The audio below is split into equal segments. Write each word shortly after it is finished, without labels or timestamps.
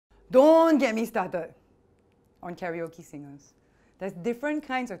Don't get me started on karaoke singers. There's different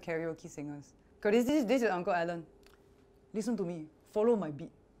kinds of karaoke singers. Because this is Uncle Alan. Listen to me. Follow my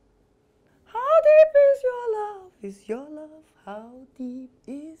beat. How deep is your love? Is your love? How deep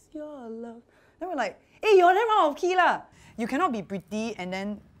is your love? Then we're like, hey, you're damn out of key lah. You cannot be pretty and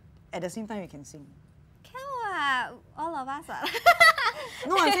then at the same time you can sing. Can what? All of us are.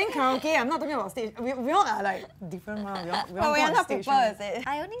 No, I'm saying karaoke. I'm not talking about stage. We all are like different. We all are not stage, people, is it?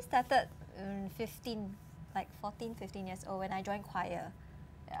 I only started 15, like 14, 15 years old when I joined choir.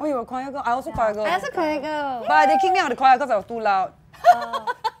 Yeah. Oh, you were a choir girl? I also choir girl. I also choir girl. But they kicked me out of the choir because I was too loud.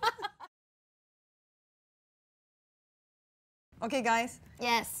 Okay, guys.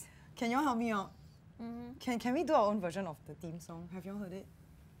 Yes. Can you all help me out? Can we do our own version of the theme song? Have you all heard it?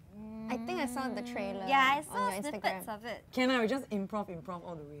 I think I saw the trailer. Yeah, I saw on your snippets Instagram. of it. Can I? We just improv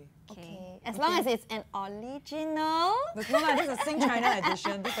all the way. Okay. As long as it's an original. There's no like, this is a Sing China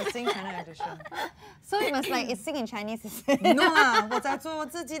edition. This is a Sing China edition. So it must like it's sing in Chinese. No lah, 我在做我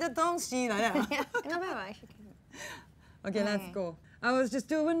自己的东西 like that. Yeah, not bad, but actually. Okay, let's go. I was just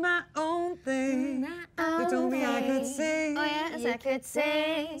doing my own thing. They told me I could sing. Oh yeah, yes, I could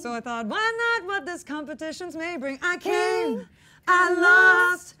sing. So I thought, why not what this competitions may bring? I came, I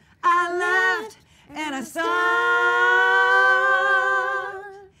lost, I left, and I saw.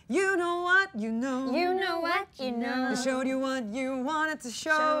 You know what you know. You know what you know. I showed you what you wanted to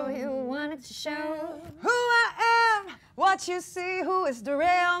show. You wanted to show. Who I am, what you see, who is the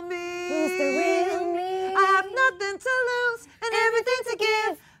real me. Who's the real me? I have nothing to lose and everything to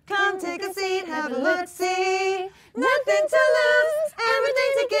give. Come take a seat, have a look-see. Nothing to lose,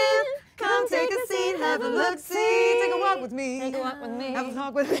 everything to give. Come take a seat, have a look-see. Take a walk with me. Take a walk with me. Have a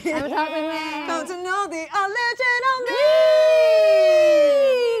talk with me. Have a talk with me. Come to know the original me.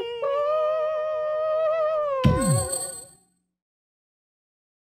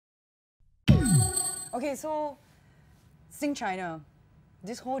 Okay, so Sing China,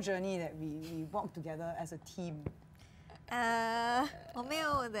 this whole journey that we walked together as a team. I don't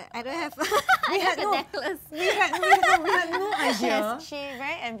have We had a no necklace. We had no idea. She's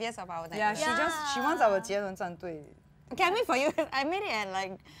very envious of our Yeah, necklace. she wants our 杰伦战队. Okay, I mean for you, I made it at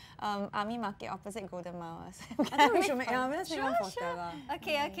like Army Market opposite Golden Mile. I think we should make let's make one for Stella.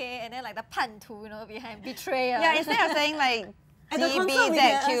 Okay, and then like the 叛徒, behind betrayer. Yeah, instead of saying like At the concert we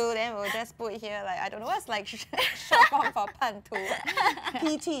DBZQ, then we'll just put here like I don't know what's like short form for 叛徒.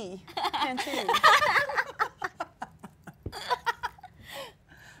 PT. Pantry.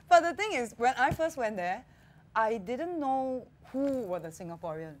 But the thing is, when I first went there, I didn't know who were the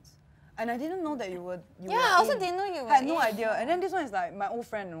Singaporeans. And I didn't know that you were I also didn't know you were I had no in. idea. And then this one is like my old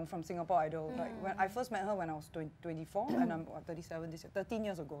friend from Singapore Idol. Like when I first met her when I was 24 and I'm 37 this year, 13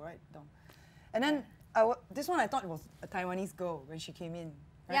 years ago, right? And then this one I thought it was a Taiwanese girl when she came in.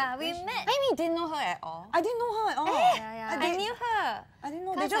 Right? Yeah, we met. I mean, didn't know her at all. I didn't know her at all. Yeah. I knew her. I didn't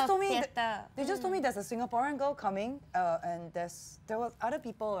know. They Because just of told me. theatre. They just told me there's a Singaporean girl coming, and there were other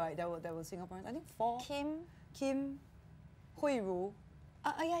people, right? There were Singaporeans. I think 4. Kim, Hui Ru.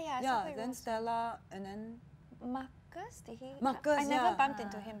 Yeah. Then Stella, and then Marcus, did he? Marcus. I never bumped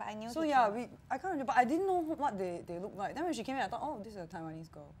into him, but I knew. So he yeah, came. I can't remember. But I didn't know what they looked like. Then when she came in, I thought, oh, this is a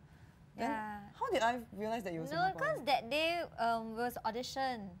Taiwanese girl. Then Yeah. how did I realize that you were No, Singaporean? because that day was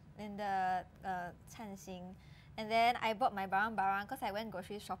audition in the Chanxing. And then I bought my barang because I went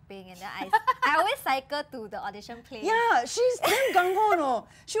grocery shopping and then I always cycle to the audition place. Yeah, she's damn gung ho, no.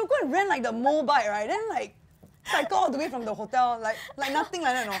 She would go and rent like the mobike, right? Then like cycle all the way from the hotel, like nothing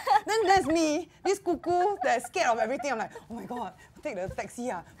like that, no. Then there's me, this cuckoo that's scared of everything. I'm like, oh my god, I'll take the taxi,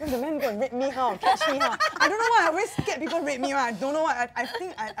 when the man go and rape me, how catch me, how. I don't know why I always scared people rape me, right? I don't know why. I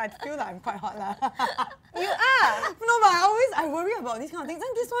think I feel like I'm quite hot lah. You are. No, but I worry about these kind of things.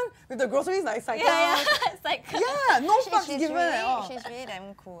 Then this one with the groceries like cycle. Yeah. It's like Yeah, no fucks She's given at all. she's really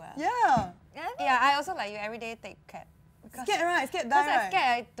damn cool. Yeah. Yeah, I also like you every day take cab. Scared, right? Scared Because die, I'm right? scared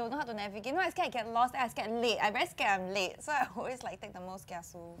I don't know how to navigate. No, I'm scared I get lost. I'm scared late. I'm very scared I'm late. So I always like take the most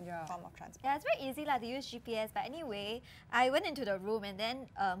kiasu form of transport. Yeah, it's very easy to use GPS. But anyway, I went into the room and then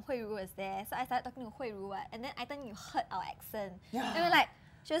Hui Ru was there. So I started talking to Hui Ru and then I think you heard our accent. Yeah. And we were like,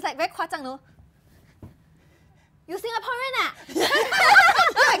 she was like very 夸张, no? You Singaporean ah? Yeah.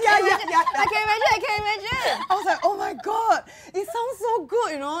 I can imagine. I was like, oh my god, it sounds so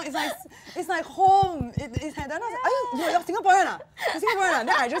good, you know. It's like home. It's like that. I was like, you're Singaporean, ah? You're Singaporean, ah?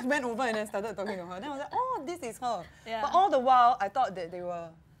 Then I just went over and then started talking to her. Then I was like, oh, this is her. Yeah. But all the while, I thought that they were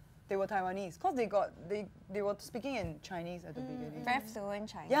they were Taiwanese because they were speaking in Chinese at the beginning. Very fluent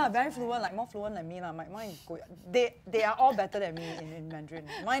Chinese. Yeah, very fluent, like more fluent than me lah. Mine, they are all better than me in Mandarin.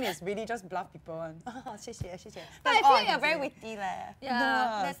 Mine is really just bluff people one. 谢谢谢谢. But I feel you're very witty Yeah.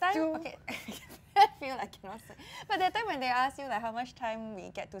 No, that time, still- okay, I feel like I cannot say. But that time when they asked you like how much time we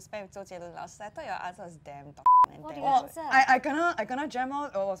get to spend with 周杰伦老师, I thought your answer was damn and What do damn you good. answer? I gonna jam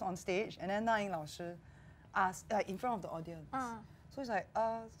out. I was on stage and then 那英老师 asked like in front of the audience. So it's like,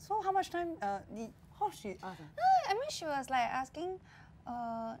 so how much time? How she asked? I mean, she was like asking,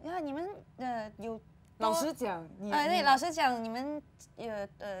 yeah, 你们有老师讲你对，老师讲你们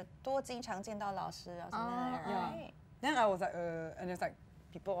多经常见到老师啊什么的 Yeah. Then I was like, and there's like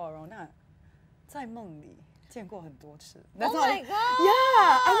people all around. 那在梦里见过很多次。That's Oh what my god!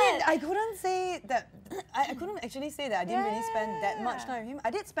 Yeah, I mean, I couldn't say that. I couldn't actually say that I didn't really spend that much time with him.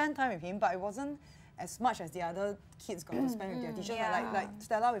 I did spend time with him, but it wasn't as much as the other kids got to spend with their teachers. Yeah. Like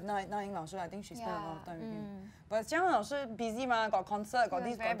Stella with Na Ying 老师, I think she spent a lot of time with him. But Jiang 老师 busy ma, got concert, got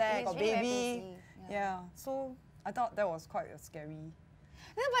this, got that, got really very baby. busy. Yeah, so I thought that was quite a scary.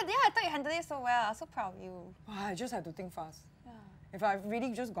 No, but yeah, I thought you handled it so well. I'm so proud of you. I just had to think fast. Yeah. If I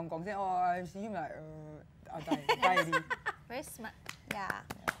really just gong say, oh, I see him like, I'll die already. Very smart. Yeah.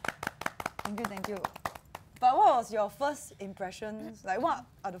 Thank you. But what was your first impressions? Like, what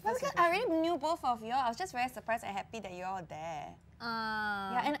are the Well, first because impressions? I already knew both of you. I was just very surprised and happy that you're all there.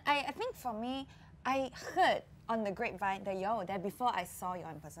 Yeah, and I think for me, I heard on the grapevine that y'all were there before I saw you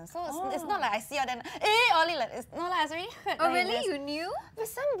in person. So it's not like I see you then, Ollie, like, it's not like I already heard. Oh that really? there's- You knew? But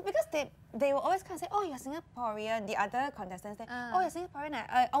because they will always come and say, oh, you're Singaporean. The other contestants say, oh, you're Singaporean.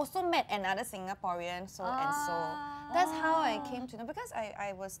 I also met another Singaporean, so and so. That's how I came to know, because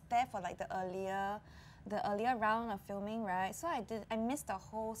I was there for like the earlier round of filming, right? So I missed the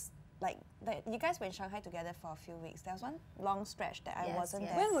whole you guys were in Shanghai together for a few weeks. There was one long stretch that I Yes, wasn't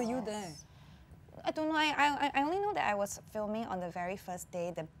yes. there. When were you for. there? I don't know. I only know that I was filming on the very first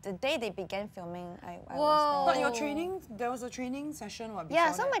day. The day they began filming, I Whoa. was But there. your training, there was a training session what, before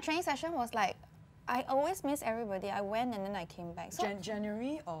Yeah, so that? my training session was like, I always miss everybody. I went and then I came back. So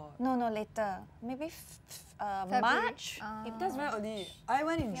January or? no, later. Maybe February? March. That's very early. I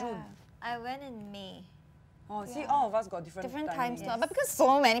went in June. I went in May. Oh, see, all of us got different Different timings. time slot. But because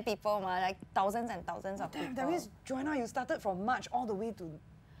so many people, like thousands and thousands of Damn, people. that means, Joanna, you started from March all the way to...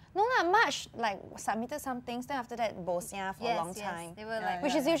 No, not March. Like submitted some things. Then after that, bosia for a long Yes. time. They were Yeah, like,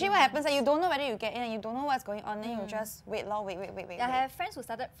 Which is usually what happens. Like you don't know whether you get in and you don't know what's going on. Then you just wait. I have friends who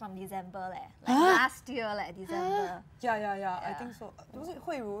started from December like last year, like December. Yeah, I think so. Was it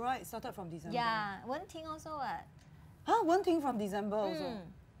Hui Ru, right? Started from December. Yeah, Wen Ting also what? Huh? One thing from December also.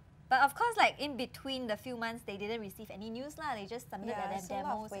 But of course, like in between the few months, they didn't receive any news lah. They just submitted Yeah, their it's a lot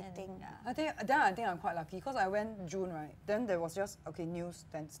of demos and waiting. yeah. I think I'm quite lucky because I went June, right? Then there was just, okay, news,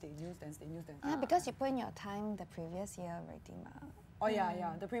 then stay, news, then stay, news, then stay. Yeah, because you put in your time the previous year already, ma. Oh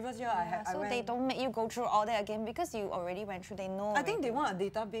yeah. The previous year I So went. they don't make you go through all that again because you already went through. They know. I think they already.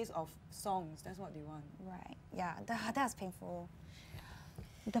 want a database of songs. That's what they want. Right. Yeah. That's painful.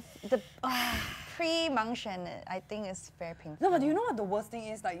 The pre-Mangshan, I think is very painful. No, but you know what the worst thing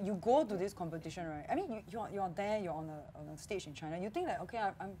is? Like, you go to this competition, right? I mean, you're there, you're on a stage in China. You think like, okay,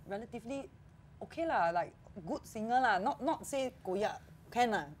 I'm relatively okay lah, like good singer lah. Not say goya,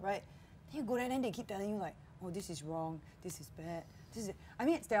 can lah, right? Then you go there, then they keep telling you like, oh, this is wrong, this is bad, this is. I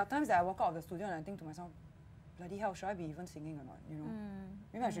mean, there are times that I walk out of the studio and I think to myself, bloody hell, should I be even singing or not? You know,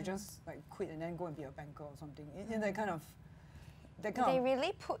 maybe I should just like quit and then go and be a banker or something. That kind of. They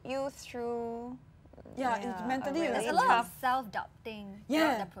really put you through. Yeah, it's mentally a There's really a lot of tough. self-doubting Yeah.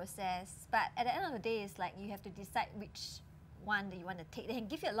 throughout the process. But at the end of the day, it's like you have to decide which one that you want to take. They can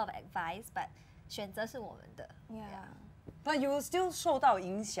give you a lot of advice, but 选择是我们的. Yeah. But you will still 受到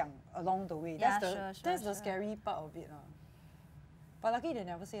影响 along the way. Yeah, That's the sure. scary part of it. But lucky they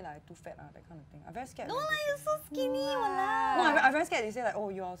never say like too fat, that kind of thing. I'm very scared. No when lah, they you're say. so skinny, Wow. walao. No, I'm very scared they say like, oh,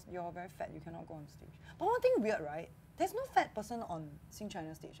 you're very fat, you cannot go on stage. But one thing weird, right? There's no fat person on Sing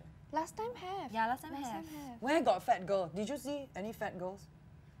China stage. Last time have. Yeah, last time have. Where got fat girl? Did you see any fat girls?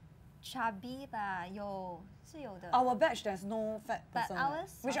 Chubby 吧，是有的. Our batch, there's no fat But person. ours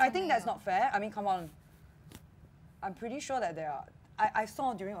Which also I think that's 没有. not fair. I mean, come on. I'm pretty sure that there are. I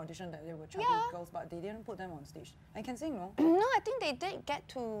saw during audition that there were chubby Yeah. girls, but they didn't put them on stage. I can sing, no? No, I think they did get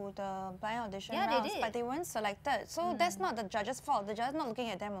to the blind audition Yeah, they rounds, did. but they weren't selected. So that's not the judge's fault. The judge not looking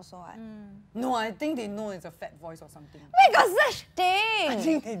at them also. What? No, I think they know it's a fat voice or something. We got such I thing.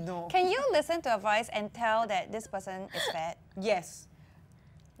 think they know. Can you listen to a voice and tell that this person is fat? Yes.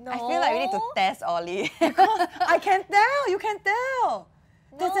 I feel like we need to test Ollie. I can tell. You can tell.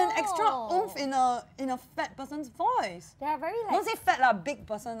 There's an extra oomph in a fat person's voice. They are very like. Don't say fat lah, big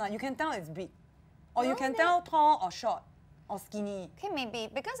person lah. You can tell it's big, or you can tell tall or short or skinny. Okay, maybe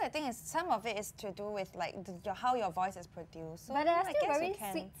because I think some of it is to do with like how your voice is produced. So But there are I still guess very you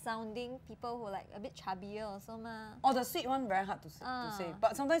can. sweet sounding people who are like a bit chubbier also ma. Or the sweet one very hard to say.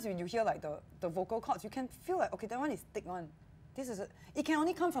 But sometimes when you hear like the vocal cords, you can feel like okay, that one is thick one. This is it can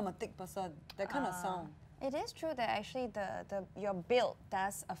only come from a thick person. That kind of sound. It is true that actually your build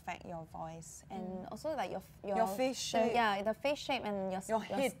does affect your voice and also like your face shape. The face shape and your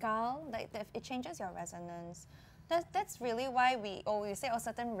head. skull, like it changes your resonance. That's really why we say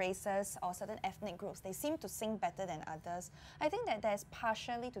certain races or certain ethnic groups, they seem to sing better than others. I think that there's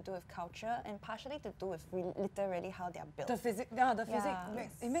partially to do with culture and partially to do with literally how they're built. The physics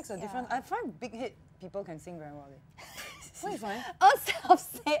makes a difference. I find big head people can sing very well. What is fine? Oh,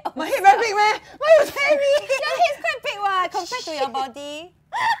 self-say. My head very big, man. Why you say me? Your head's quite big, compared to your body.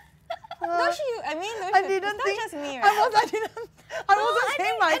 Don't you? I mean, I didn't it's think. not just me, right? I wasn't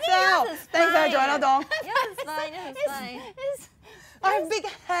saying myself. Thanks, Joanna Dong. Yours is fine. Yours is fine. I have big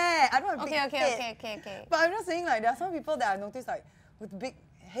hair. I don't have big head. Okay. But I'm just saying, like, there are some people that I noticed, like, with big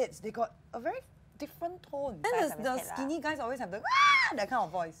heads, they got a very different tone. Then the skinny guys always have the that kind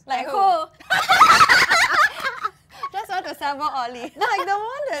of voice. Like who? Just want to sound more Ollie. Like the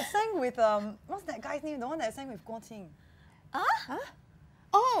one that sang with what's that guy's name? The one that sang with Guo Qing. Huh?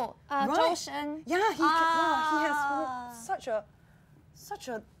 Oh, Right. Zhou Shen. Yeah, he has such a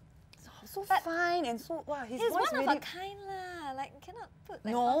so fine and so his He's voice one really. of a kind lah. Like cannot put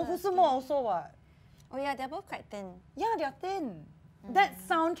like. No, all the who's skin. more also what? Oh yeah, they're both quite thin. Yeah, they're thin. That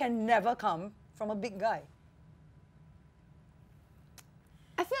sound can never come from a big guy.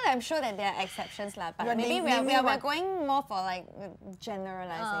 I feel like I'm sure that there are exceptions lah, but Yeah, maybe name we're one. going more for like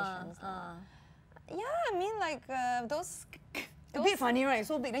generalizations. Yeah, I mean like those. A bit funny, right?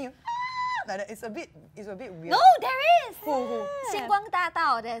 So big, then you like that. It's a bit weird. No, there is. Who? 星光大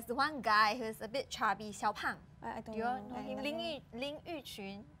道 there's one guy who's a bit chubby, 小胖. I don't Do you all know. know him? Lin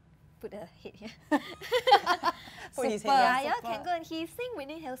Yuqun. Put the head here. Put his Super. head. Yeah, y'all can go and he sing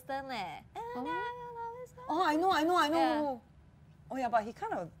Whitney Houston leh. Oh, I know. Yeah. Oh yeah, but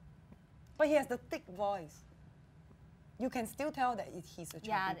he has the thick voice. You can still tell that he's a chubby.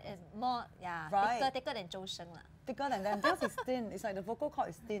 Yeah, it's more Right. thicker than Zhou Shen lah. Thicker than them. Theirs is thin. It's like the vocal cord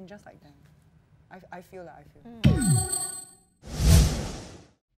is thin, just like them. I feel.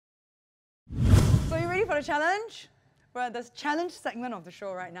 So you ready for the challenge? We're at the challenge segment of the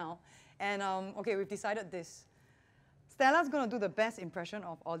show right now. And okay, we've decided this. Stella's going to do the best impression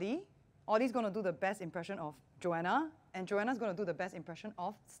of Ollie. Ollie's going to do the best impression of Joanna. And Joanna's going to do the best impression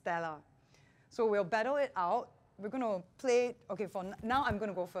of Stella. So we'll battle it out. We're going to play, okay, for now I'm going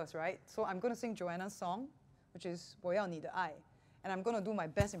to go first, right? So I'm going to sing Joanna's song, which is 我要你的爱. And I'm going to do my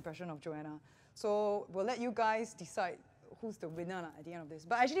best impression of Joanna. So we'll let you guys decide who's the winner at the end of this.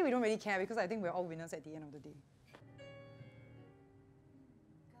 But actually we don't really care because I think we're all winners at the end of the day.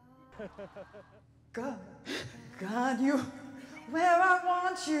 God, you, where I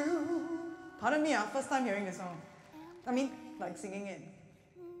want you. Pardon me, first time hearing the song. I mean, like singing it.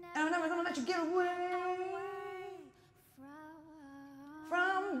 And I'm never gonna let you get away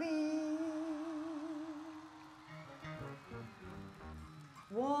from me.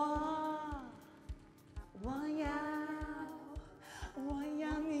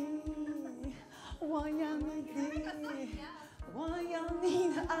 我要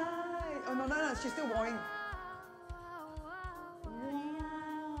你的爱。Oh no, she's still warring.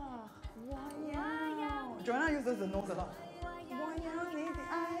 我要 Joanna uses the nose a lot. 我要你的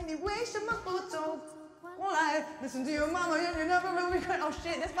爱，你为什么不走过来 Listen to your mama, you never will regret. Oh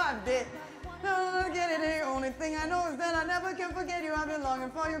shit, that's what I did. No, get it. The only thing I know is that I never can forget you. I've been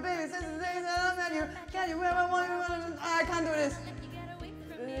longing for you, baby, since the days that I met you. Can you ever want you? I can't do this.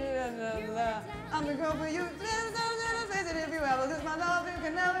 I'm the girl for you. Face it, if you ever lose my love, you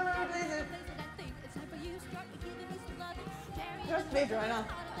can never replace it. Just play right now.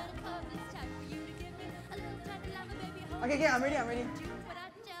 Okay, I'm ready.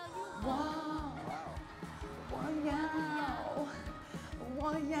 Wow.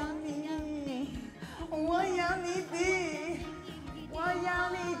 我要你，我要你的，我要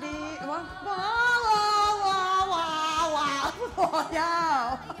你的，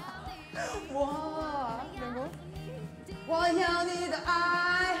我要你的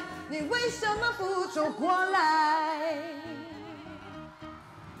爱，你为什么不走过来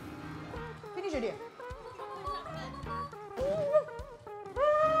 ？Finish it.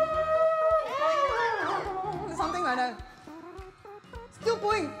 Something like that. Still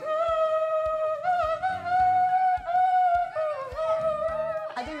pulling.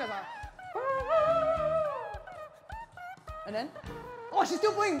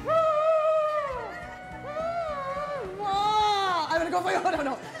 swing. I'm gonna go for you.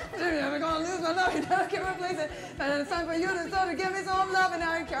 No. I'm gonna lose my love. You never can replace it. And it's time for you to start to give me some love, and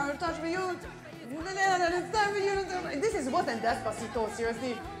I can't touch for you. It's time for you to do. This is worse than Despacito.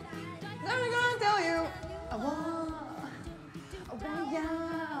 Seriously. Then I'm gonna tell you. I want you.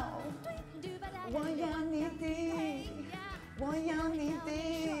 我要你的，我要你的，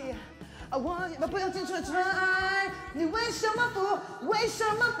不要进去穿，你为什么不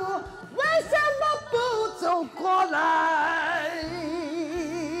走过来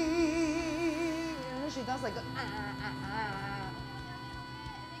 ？And she does like a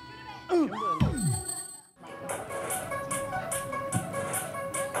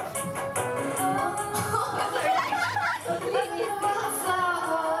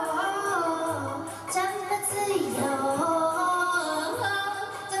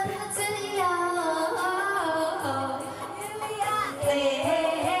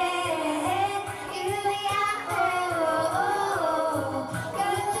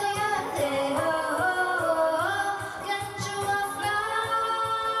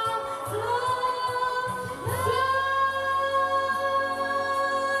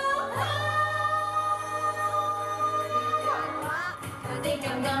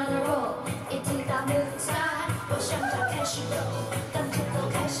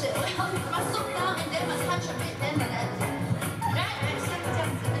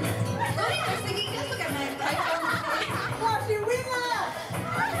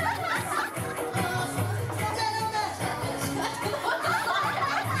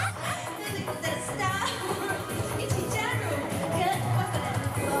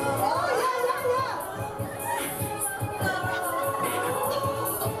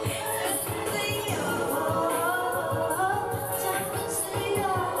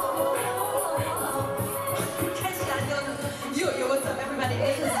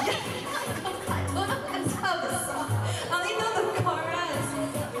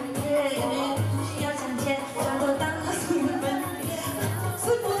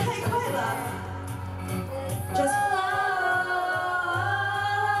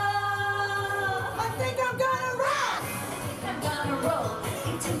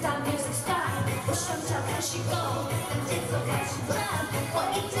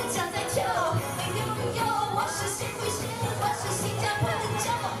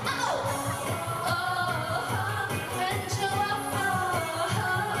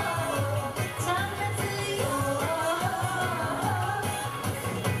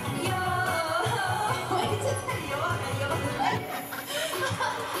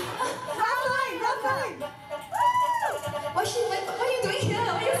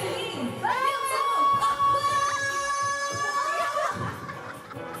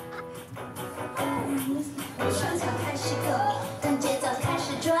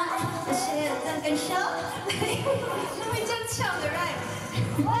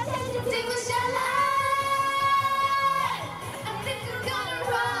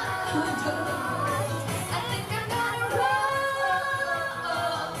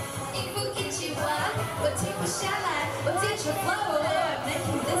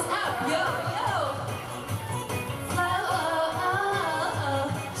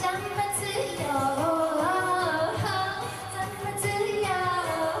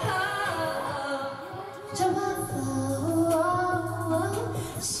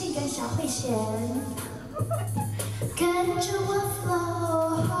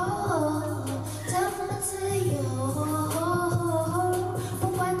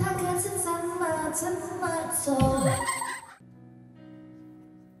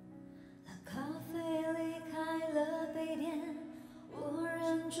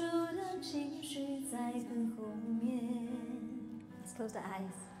Close the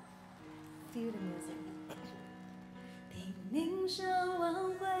eyes. Feel the music. 拼命想挽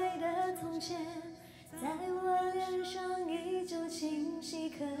回的从前，在我脸上依旧清晰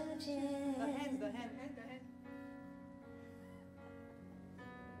可见。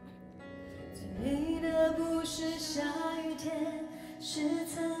最美的不是下雨天，是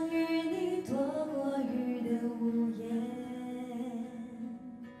曾与你躲过雨的屋檐。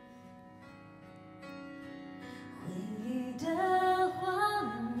回忆的画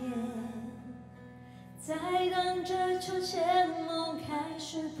面，在荡着秋千，梦开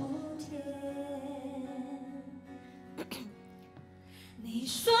始不甜。你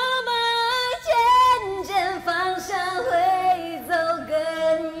说把爱渐渐方向会走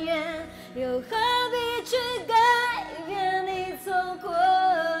更远，又何必去改变你走过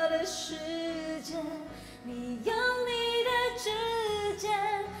的时间？你用你的指尖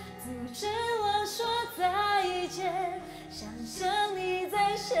阻止我说再见，想象你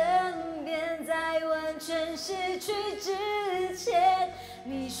在去之前，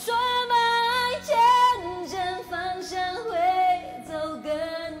你说把爱渐渐方向会走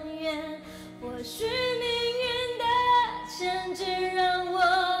更远，或许命运的牵制让我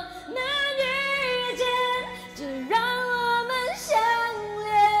能遇见，只让我们相恋。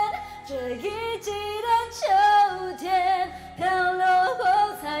这一季的秋天，漂流后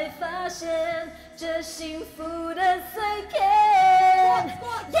才发现，这幸福的碎片，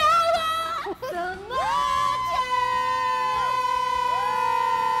要我怎么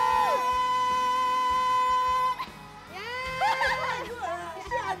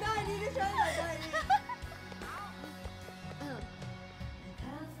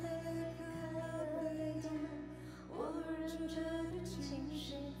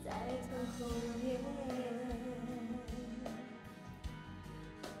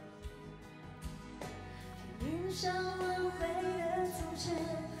上轮回的从前，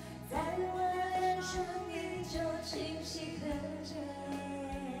在我脸上依旧清晰可见。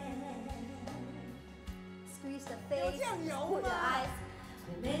Squeeze the face, put your eyes。最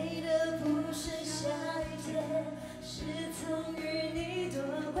美的不是下雨天，是曾与你躲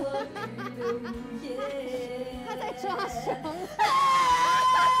过雨的午夜。他在抓熊。